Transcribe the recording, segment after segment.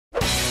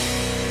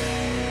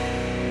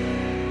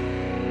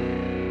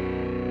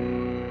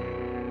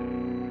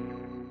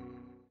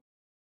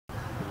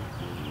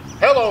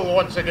Hello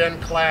once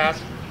again,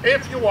 class.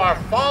 If you are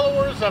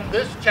followers of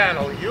this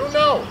channel, you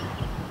know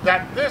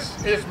that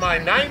this is my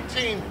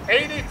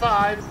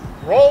 1985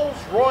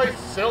 Rolls-Royce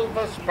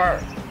Silver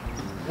Spur.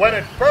 When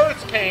it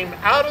first came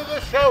out of the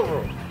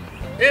showroom,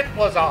 it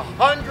was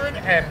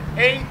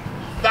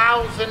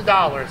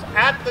 $108,000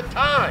 at the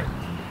time.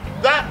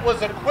 That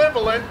was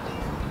equivalent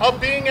of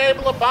being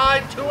able to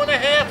buy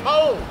 2.5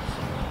 homes.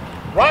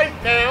 Right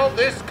now,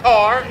 this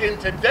car, in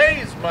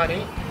today's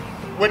money,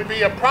 would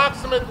be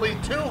approximately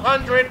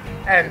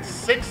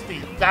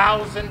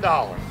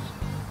 $260,000.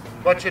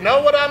 But you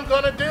know what I'm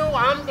going to do?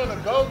 I'm going to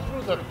go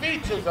through the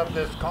features of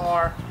this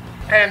car,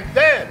 and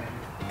then,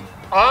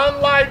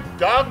 unlike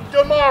Doug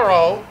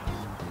DeMauro,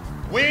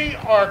 we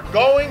are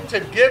going to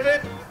give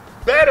it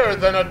better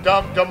than a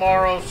Doug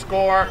DeMauro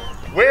score.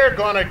 We're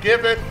going to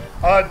give it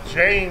a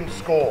James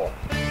score.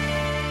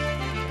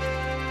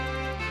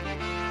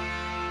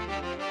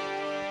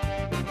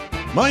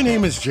 My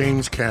name is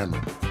James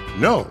Cameron.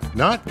 No,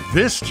 not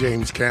this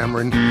James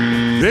Cameron,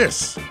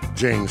 this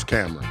James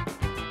Cameron.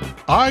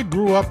 I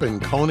grew up in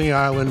Coney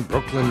Island,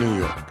 Brooklyn, New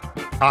York.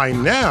 I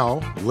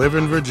now live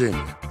in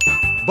Virginia.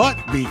 But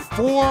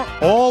before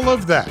all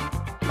of that,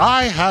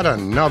 I had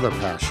another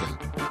passion.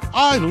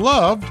 I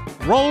loved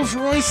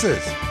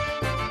Rolls-Royces.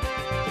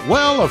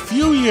 Well, a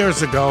few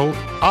years ago,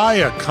 I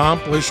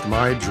accomplished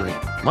my dream.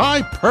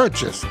 I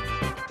purchased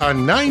a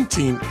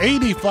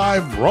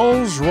 1985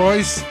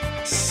 Rolls-Royce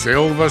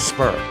Silver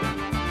Spur.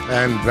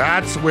 And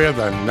that's where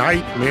the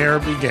nightmare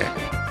began.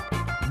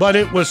 But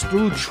it was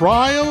through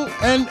trial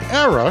and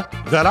error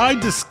that I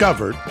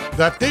discovered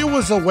that there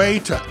was a way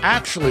to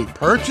actually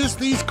purchase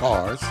these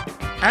cars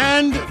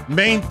and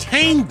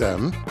maintain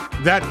them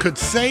that could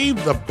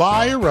save the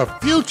buyer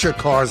of future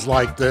cars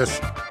like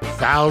this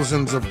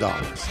thousands of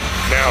dollars.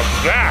 Now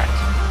that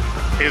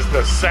is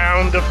the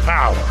sound of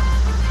power.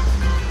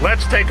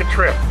 Let's take a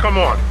trip. Come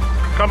on,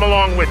 come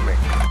along with me.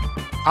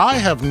 I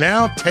have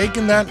now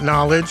taken that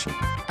knowledge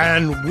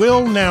and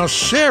will now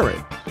share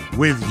it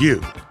with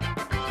you.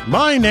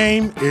 My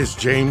name is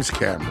James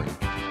Cameron,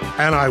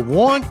 and I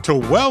want to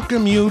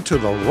welcome you to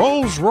the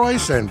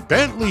Rolls-Royce and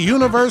Bentley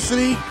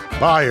University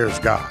Buyer's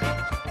Guide.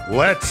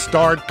 Let's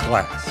start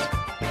class.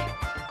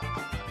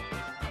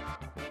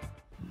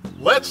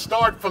 Let's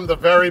start from the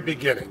very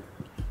beginning.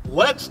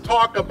 Let's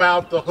talk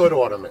about the hood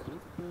ornament.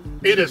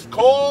 It is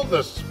called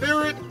the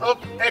Spirit of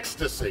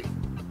Ecstasy.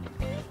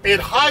 It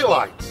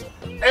highlights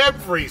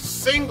every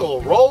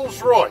single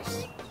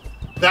Rolls-Royce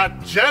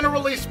that,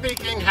 generally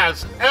speaking,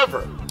 has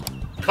ever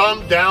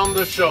come down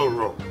the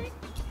showroom.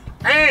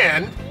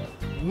 And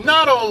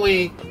not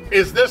only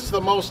is this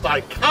the most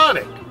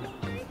iconic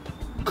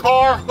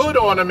car hood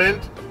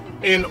ornament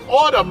in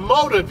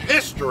automotive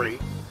history,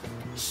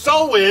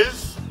 so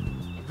is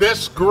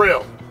this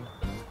grille.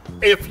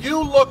 If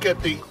you look at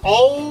the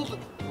old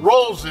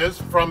Rollses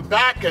from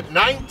back at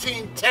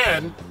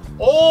 1910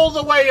 all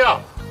the way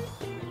up,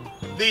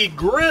 the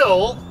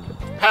grille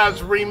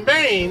has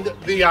remained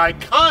the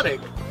iconic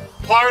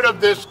part of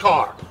this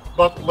car.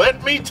 But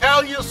let me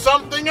tell you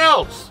something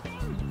else.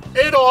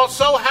 It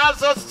also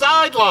has a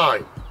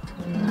sideline.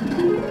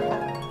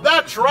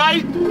 That's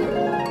right.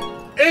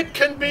 It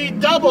can be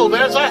doubled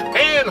as a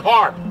hand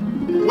harp,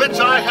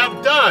 which I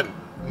have done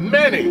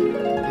many,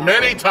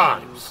 many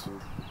times.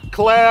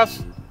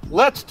 Class,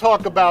 let's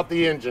talk about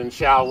the engine,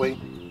 shall we?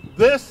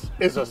 This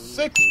is a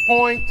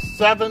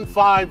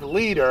 6.75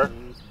 liter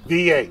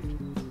V8.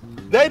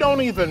 They don't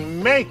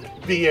even make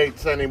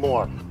V8s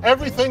anymore.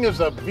 Everything is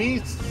a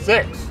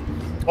V6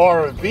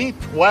 or a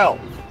V12.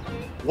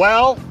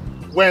 Well,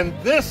 when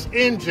this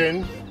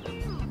engine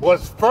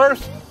was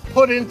first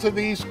put into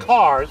these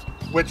cars,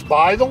 which,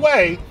 by the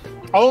way,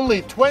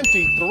 only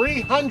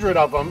 2,300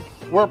 of them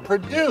were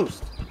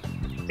produced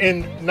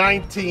in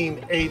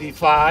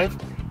 1985,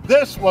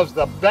 this was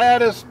the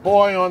baddest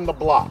boy on the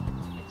block.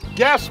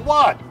 Guess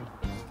what?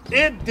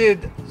 It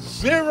did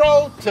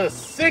 0 to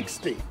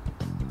 60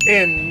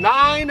 in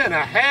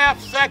 9.5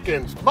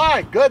 seconds.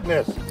 My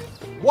goodness,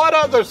 what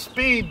other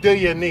speed do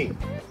you need?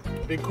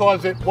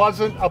 Because it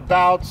wasn't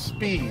about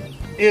speed.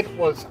 It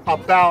was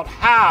about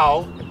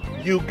how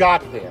you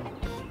got there.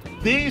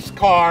 These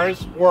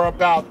cars were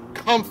about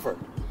comfort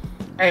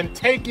and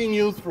taking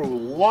you through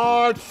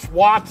large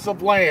swaths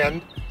of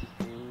land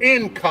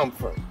in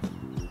comfort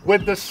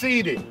with the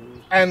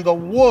seating and the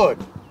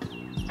wood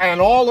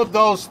and all of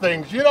those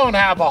things. You don't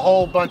have a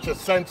whole bunch of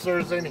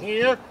sensors in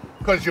here.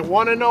 Because you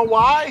want to know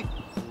why?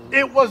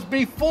 It was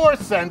before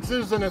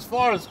sensors, and as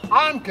far as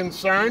I'm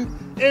concerned,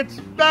 it's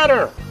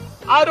better.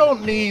 I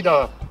don't need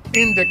an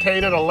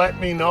indicator to let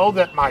me know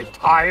that my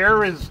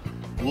tire is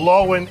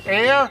low in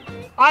air.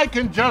 I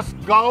can just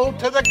go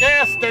to the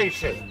gas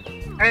station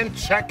and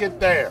check it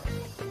there.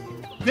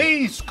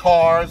 These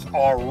cars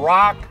are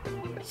rock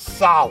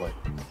solid.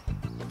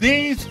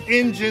 These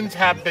engines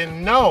have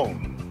been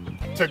known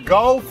to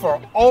go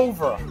for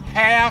over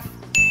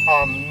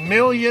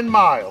 500,000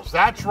 miles.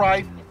 That's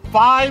right,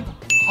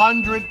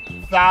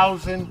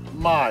 500,000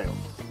 miles.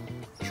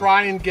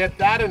 Try and get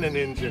that in an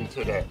engine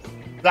today.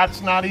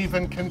 That's not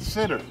even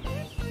considered.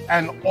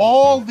 And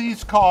all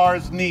these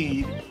cars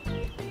need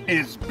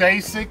is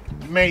basic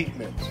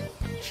maintenance.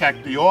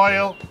 Check the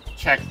oil,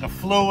 check the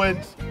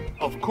fluids.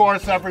 Of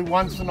course, every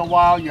once in a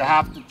while you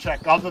have to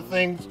check other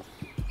things.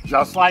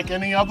 Just like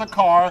any other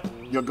car,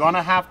 you're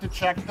gonna have to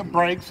check the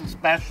brakes,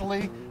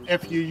 especially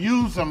if you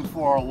use them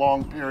for a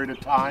long period of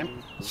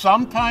time.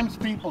 Sometimes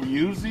people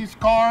use these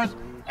cars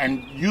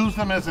and use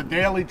them as a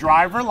daily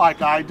driver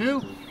like I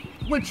do,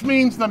 which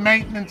means the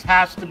maintenance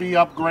has to be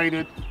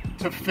upgraded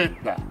to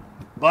fit that.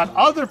 But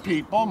other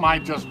people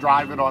might just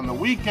drive it on the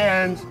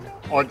weekends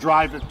or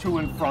drive it to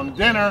and from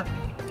dinner,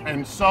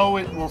 and so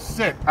it will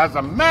sit. As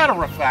a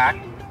matter of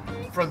fact,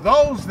 for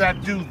those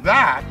that do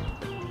that,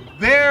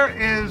 there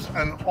is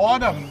an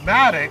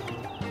automatic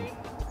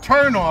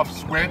turn-off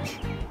switch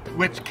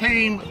which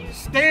came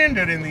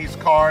standard in these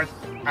cars,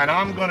 and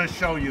I'm going to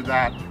show you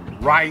that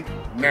right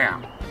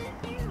now.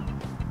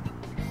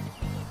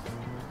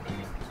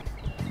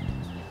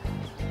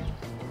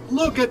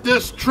 Look at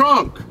this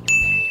trunk.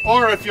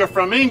 Or if you're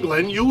from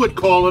England, you would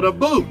call it a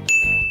boot.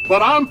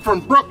 But I'm from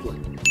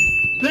Brooklyn.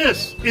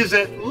 This is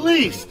at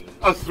least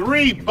a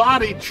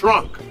 3-body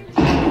trunk.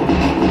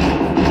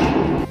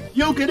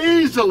 You could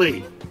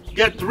easily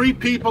get 3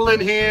 people in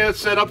here,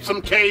 set up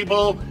some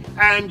cable,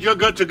 and you're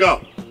good to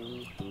go.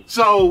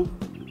 So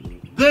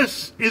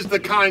this is the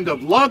kind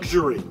of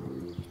luxury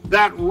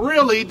that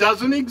really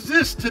doesn't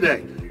exist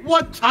today.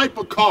 What type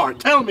of car?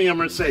 Tell me a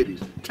Mercedes.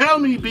 Tell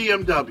me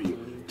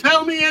BMW.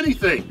 Tell me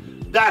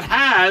anything that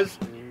has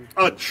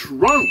a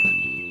trunk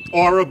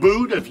or a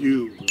boot, if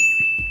you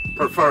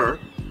prefer,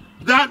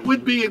 that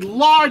would be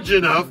large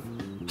enough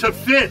to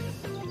fit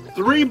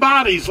 3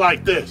 bodies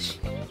like this.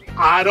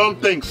 I don't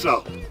think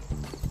so.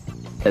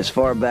 As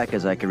far back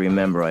as I can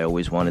remember, I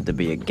always wanted to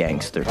be a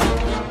gangster.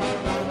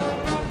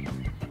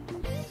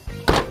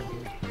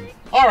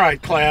 All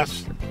right,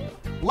 class,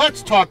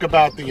 let's talk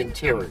about the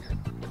interior.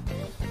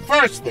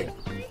 First thing,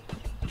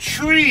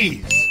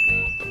 trees.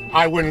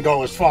 I wouldn't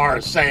go as far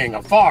as saying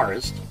a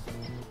forest,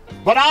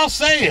 but I'll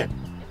say it.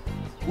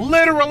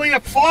 Literally a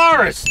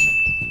forest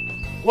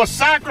was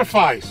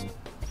sacrificed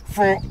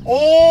for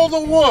all the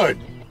wood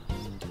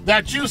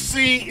that you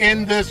see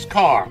in this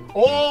car.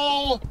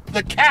 All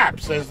the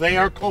caps, as they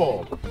are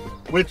called,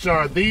 which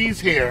are these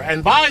here.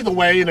 And by the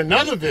way, in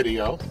another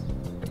video,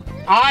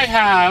 I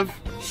have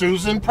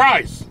Susan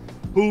Price,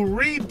 who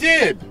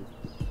redid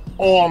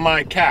all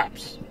my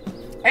caps.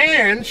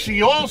 And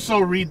she also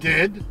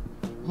redid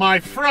my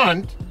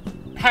front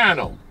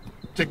panel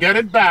to get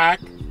it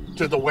back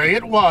to the way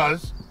it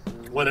was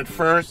when it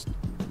first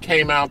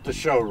came out the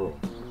showroom.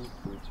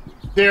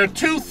 There are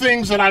 2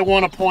 things that I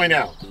want to point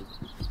out.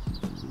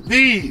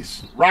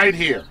 These right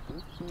here.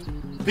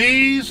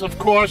 These, of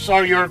course,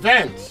 are your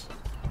vents,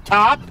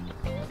 top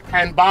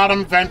and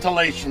bottom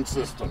ventilation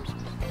systems.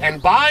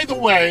 And by the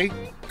way,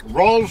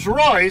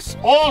 Rolls-Royce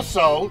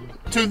also,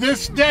 to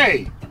this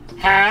day,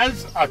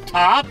 has a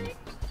top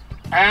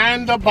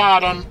and a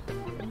bottom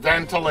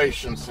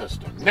ventilation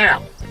system.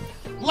 Now,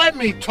 let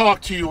me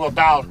talk to you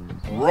about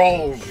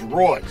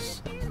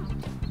Rolls-Royce.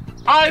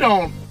 I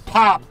don't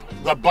pop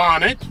the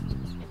bonnet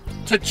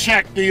to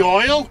check the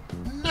oil.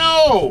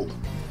 No,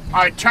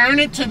 I turn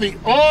it to the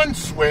on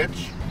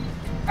switch,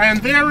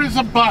 and there is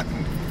a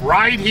button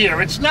right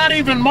here. It's not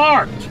even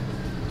marked,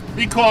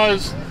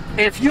 because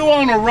if you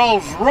own a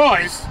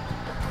Rolls-Royce,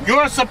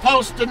 you're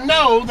supposed to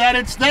know that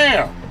it's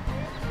there.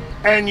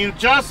 And you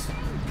just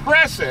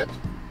press it,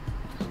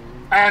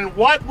 and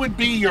what would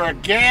be your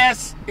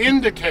gas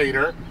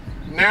indicator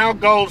now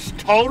goes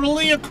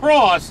totally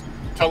across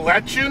to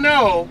let you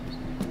know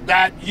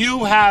that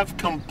you have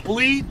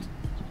complete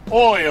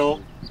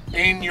oil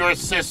in your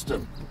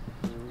system.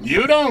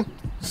 You don't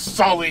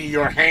sully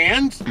your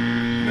hands.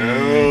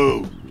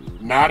 No,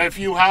 not if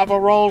you have a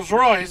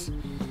Rolls-Royce.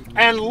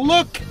 And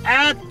look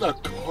at the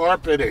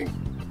carpeting.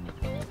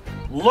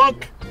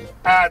 Look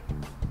at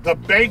the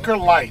Baker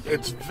light.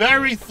 It's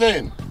very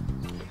thin.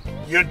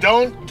 You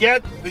don't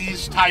get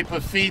these type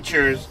of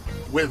features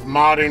with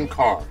modern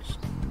cars.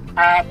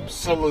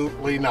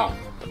 Absolutely not.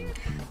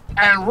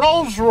 And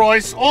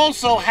Rolls-Royce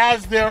also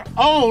has their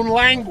own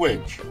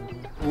language.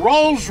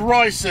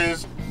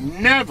 Rolls-Royces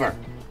never,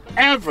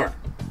 ever,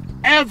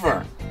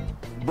 ever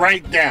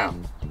break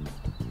down.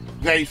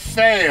 They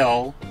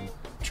fail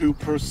to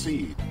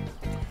proceed.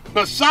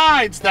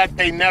 Besides that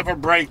they never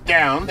break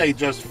down, they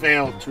just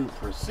fail to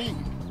proceed.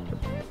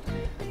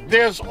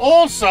 There's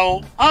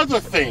also other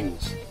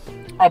things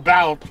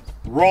about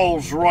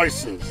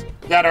Rolls-Royces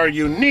that are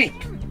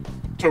unique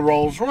to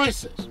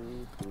Rolls-Royces.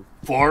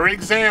 For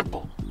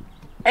example,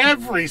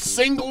 every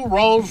single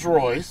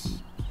Rolls-Royce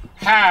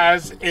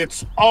has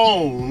its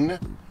own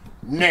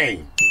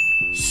name.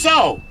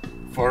 So,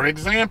 for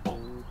example,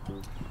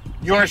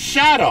 your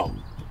Shadow.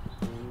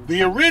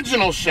 The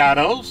original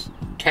Shadows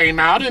came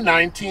out in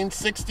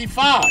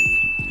 1965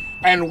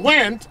 and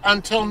went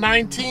until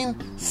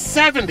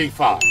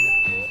 1975.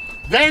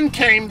 Then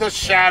came the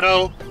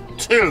Shadow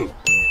 2.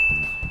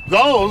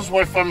 Those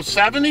were from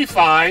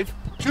 75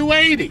 to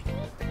 80.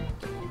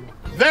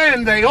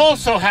 Then they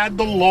also had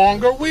the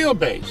longer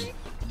wheelbase,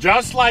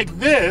 Just like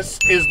this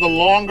is the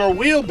longer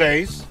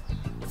wheelbase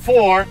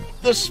for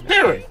the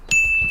Spirit.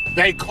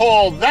 They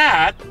call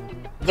that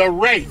the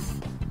Wraith.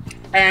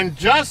 And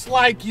just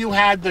like you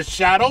had the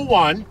Shadow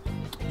 1,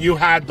 you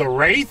had the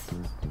Wraith,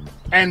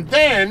 and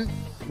then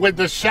with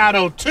the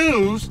Shadow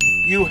 2s,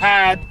 you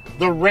had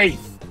the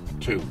Wraith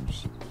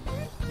 2s.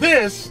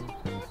 This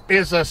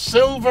is a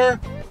Silver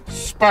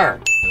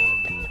Spur.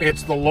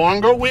 It's the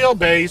longer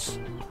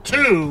wheelbase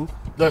to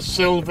the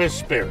Silver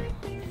Spirit.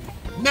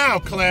 Now,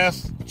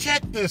 class,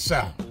 check this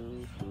out.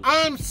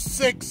 I'm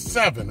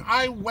 6'7".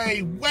 I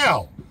weigh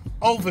well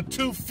over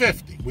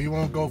 250. We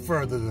won't go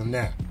further than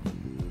that.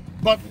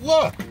 But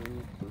look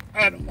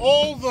at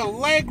all the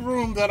leg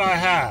room that I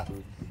have.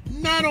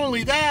 Not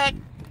only that,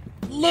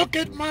 look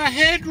at my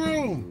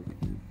headroom.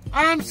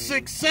 I'm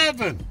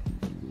 6'7".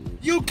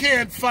 You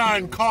can't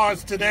find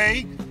cars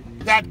today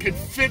that could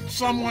fit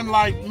someone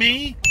like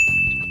me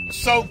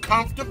so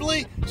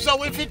comfortably.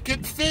 So if it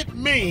could fit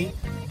me,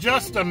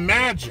 just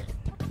imagine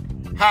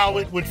how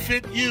it would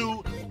fit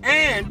you,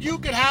 and you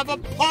could have a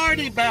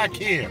party back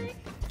here.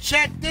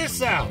 Check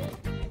this out.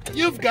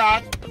 You've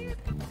got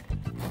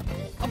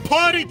a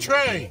party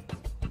train.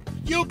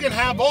 You can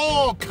have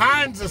all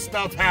kinds of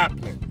stuff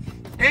happening.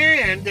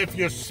 And if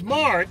you're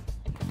smart,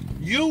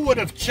 you would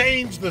have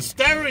changed the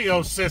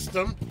stereo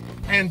system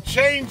and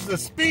changed the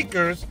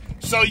speakers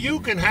so you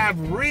can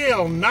have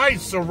real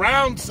nice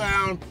surround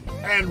sound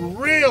and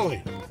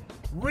really,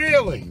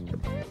 really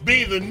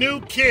be the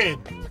new kid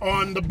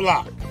on the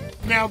block.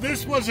 Now,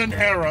 this was an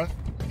era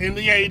in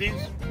the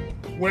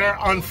 80s where,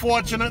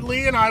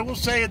 unfortunately, and I will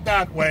say it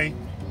that way,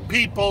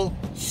 people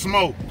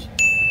smoked.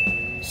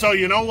 So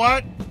you know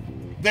what?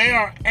 There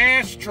are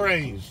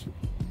ashtrays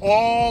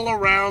all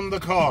around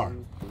the car,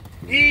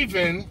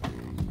 even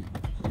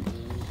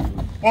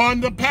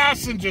on the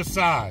passenger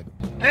side,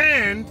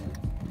 and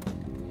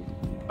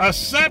a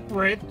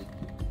separate,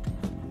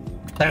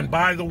 and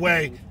by the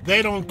way,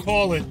 they don't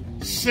call it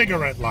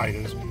cigarette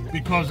lighters,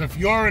 because if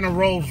you're in a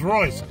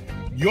Rolls-Royce,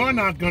 you're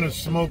not going to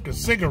smoke a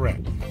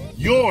cigarette.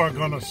 You're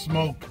going to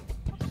smoke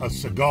a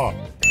cigar.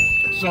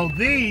 So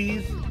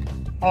these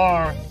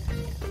are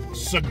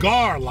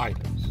cigar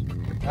lighters.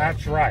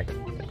 That's right.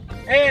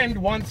 And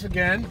once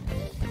again,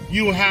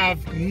 you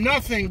have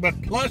nothing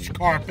but plush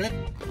carpet.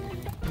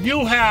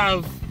 You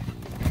have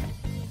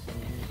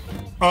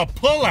a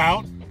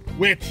pull-out,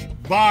 which,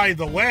 by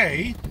the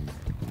way,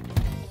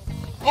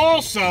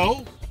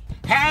 also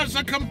has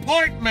a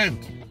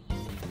compartment.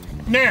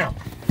 Now,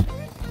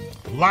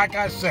 like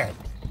I said,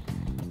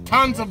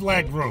 tons of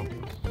leg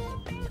room,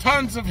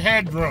 tons of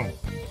headroom,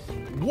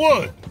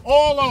 wood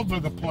all over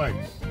the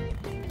place.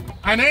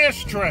 An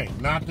ashtray,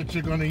 not that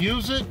you're going to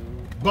use it,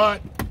 but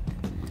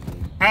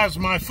as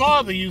my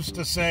father used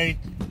to say,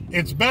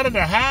 it's better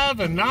to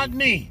have and not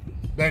need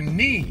than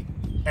need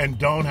and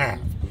don't have.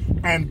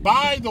 And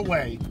by the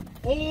way,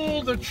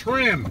 all the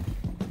trim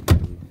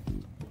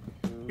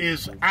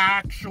is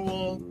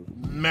actual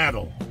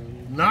metal,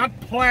 not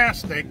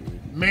plastic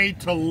made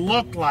to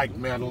look like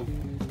metal.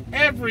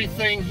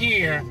 Everything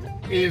here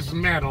is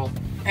metal.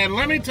 And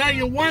let me tell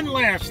you one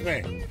last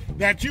thing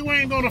that you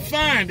ain't gonna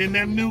find in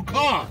them new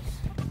cars.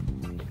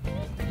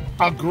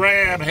 A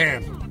grab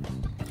handle.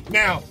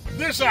 Now,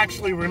 this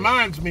actually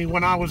reminds me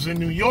when I was in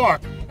New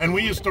York and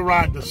we used to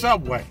ride the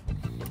subway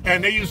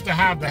and they used to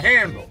have the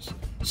handles.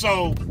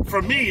 So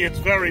for me, it's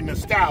very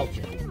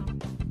nostalgic.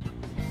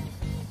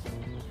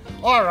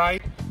 All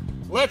right,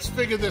 let's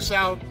figure this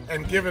out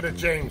and give it a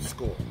James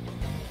score.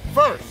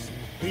 First,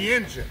 the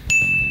engine.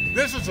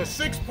 This is a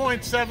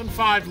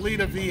 6.75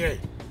 liter V8.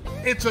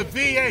 It's a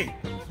V8.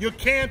 You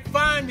can't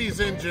find these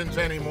engines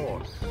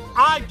anymore.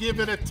 I give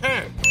it a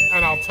 10,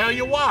 and I'll tell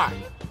you why.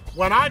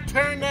 When I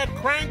turn that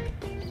crank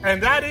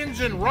and that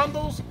engine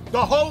rumbles,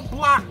 the whole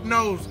block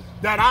knows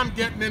that I'm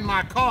getting in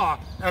my car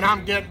and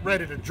I'm getting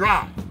ready to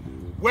drive.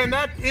 When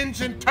that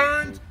engine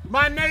turns,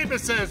 my neighbor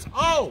says,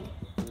 oh,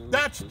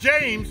 that's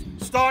James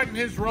starting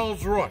his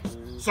Rolls-Royce.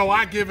 So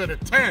I give it a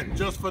 10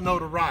 just for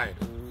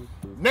notoriety.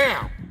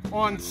 Now,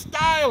 on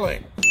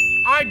styling,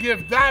 I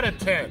give that a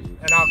 10,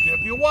 and I'll give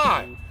you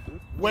why.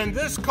 When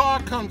this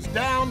car comes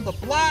down the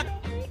block,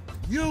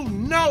 you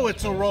know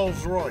it's a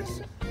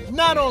Rolls-Royce.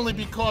 Not only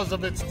because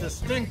of its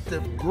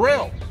distinctive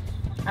grille,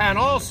 and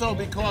also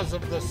because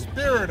of the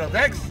spirit of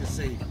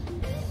ecstasy,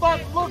 but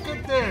look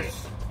at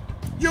this.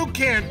 You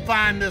can't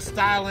find this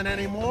styling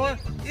anymore.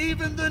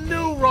 Even the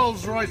new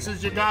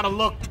Rolls-Royces, you gotta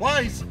look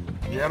twice.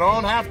 You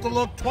don't have to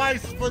look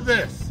twice for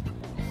this.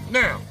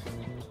 Now,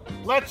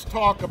 let's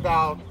talk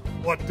about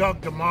what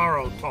Doug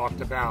DeMauro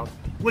talked about,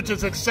 which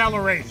is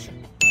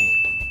acceleration.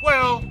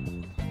 Well,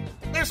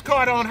 this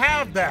car don't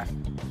have that.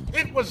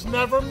 It was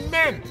never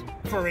meant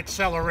for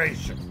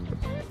acceleration.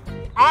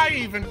 I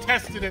even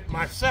tested it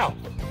myself.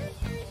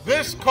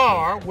 This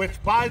car,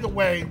 which by the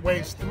way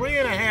weighs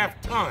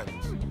 3.5 tons,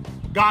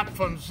 got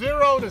from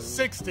 0 to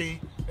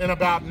 60 in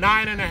about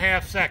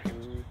 9.5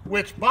 seconds,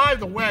 which by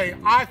the way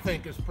I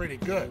think is pretty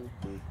good.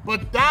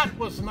 But that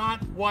was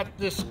not what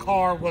this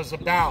car was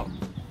about.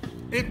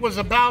 It was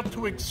about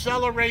to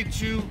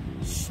accelerate you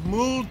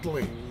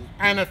smoothly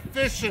and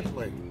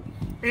efficiently.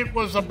 It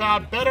was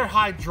about better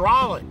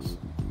hydraulics,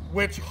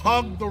 which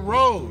hugged the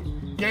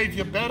road, gave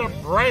you better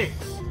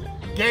brakes,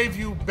 gave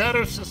you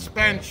better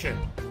suspension.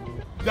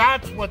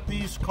 That's what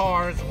these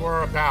cars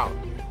were about.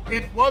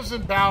 It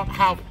wasn't about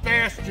how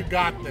fast you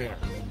got there.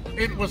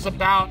 It was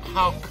about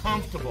how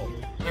comfortable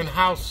and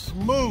how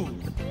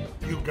smooth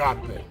you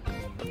got there.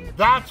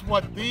 That's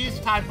what these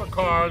type of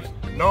cars,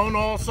 known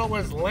also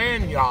as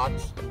land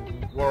yachts,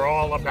 were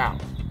all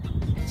about.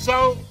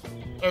 So,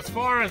 as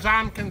far as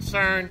I'm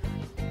concerned,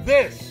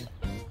 this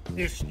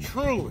is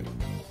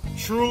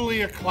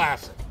truly a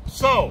classic.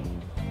 So,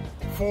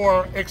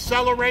 for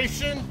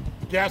acceleration,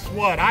 guess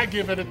what? I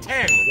give it a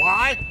 10.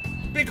 Why?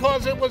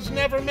 Because it was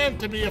never meant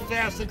to be a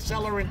fast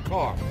accelerant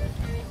car.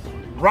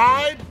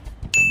 Ride?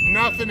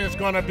 Nothing is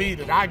going to beat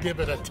it. I give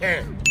it a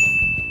 10.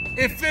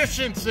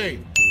 Efficiency.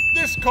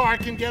 This car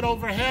can get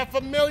over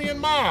 500,000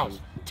 miles.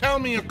 Tell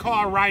me a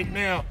car right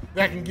now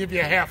that can give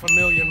you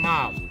 500,000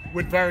 miles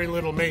with very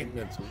little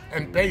maintenance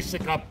and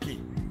basic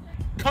upkeep.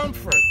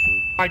 Comfort.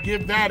 I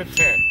give that a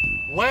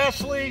 10.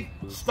 Lastly,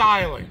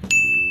 styling.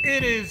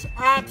 It is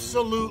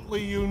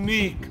absolutely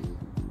unique.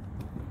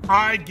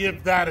 I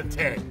give that a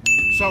 10.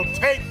 So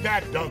take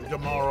that, Doug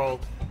DeMauro.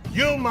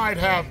 You might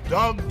have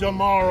Doug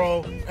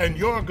DeMauro and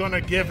you're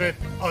gonna give it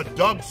a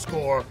Doug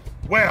score.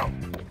 Well,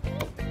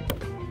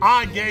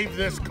 I gave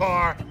this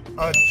car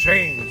a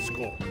James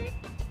score.